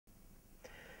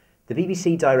The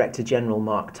BBC Director General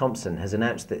Mark Thompson has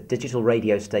announced that digital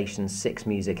radio stations 6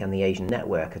 Music and the Asian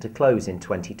Network are to close in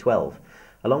 2012,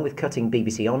 along with cutting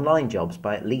BBC Online jobs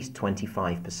by at least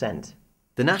 25%.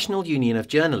 The National Union of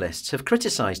Journalists have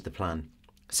criticised the plan,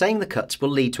 saying the cuts will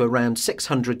lead to around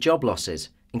 600 job losses,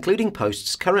 including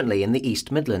posts currently in the East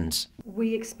Midlands.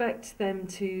 We expect them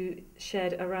to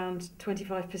shed around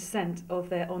 25% of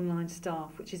their online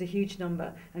staff, which is a huge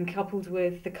number, and coupled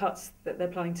with the cuts that they're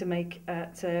planning to make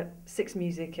at 6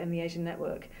 Music and the Asian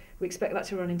Network, we expect that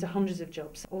to run into hundreds of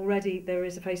jobs. Already there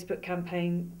is a Facebook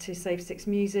campaign to save 6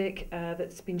 Music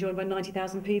that's been joined by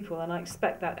 90,000 people, and I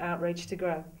expect that outrage to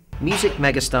grow. Music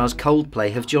megastars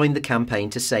Coldplay have joined the campaign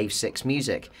to save 6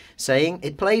 Music, saying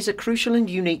it plays a crucial and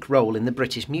unique role in the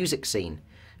British music scene,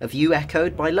 a view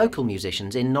echoed by local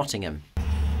musicians in Nottingham.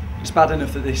 It's bad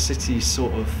enough that this city's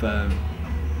sort of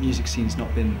music scene's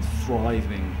not been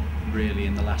thriving really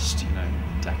in the last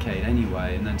decade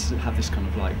anyway, and then to have this kind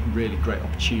of like really great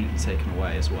opportunity taken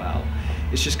away as well,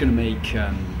 it's just going to make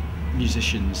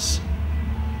musicians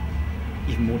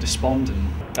even more despondent.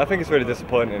 I think it's really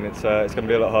disappointing. It's going to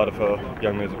be a lot harder for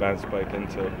young music bands to break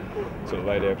into sort of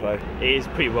radio play. It is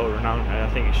pretty well renowned, and I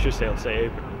think it should stay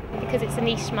open. Because it's a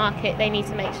niche market, they need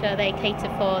to make sure they cater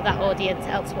for that audience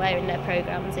elsewhere in their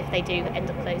programmes if they do end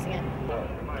up closing it.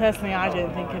 Personally, I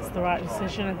don't think it's the right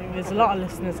decision. I think there's a lot of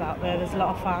listeners out there, there's a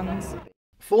lot of fans.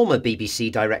 Former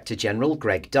BBC Director General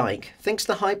Greg Dyke thinks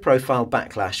the high-profile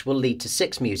backlash will lead to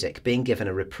 6 Music being given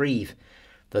a reprieve,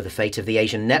 though the fate of the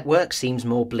Asian Network seems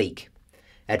more bleak.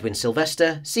 Edwin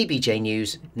Silvester, CBJ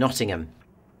News, Nottingham.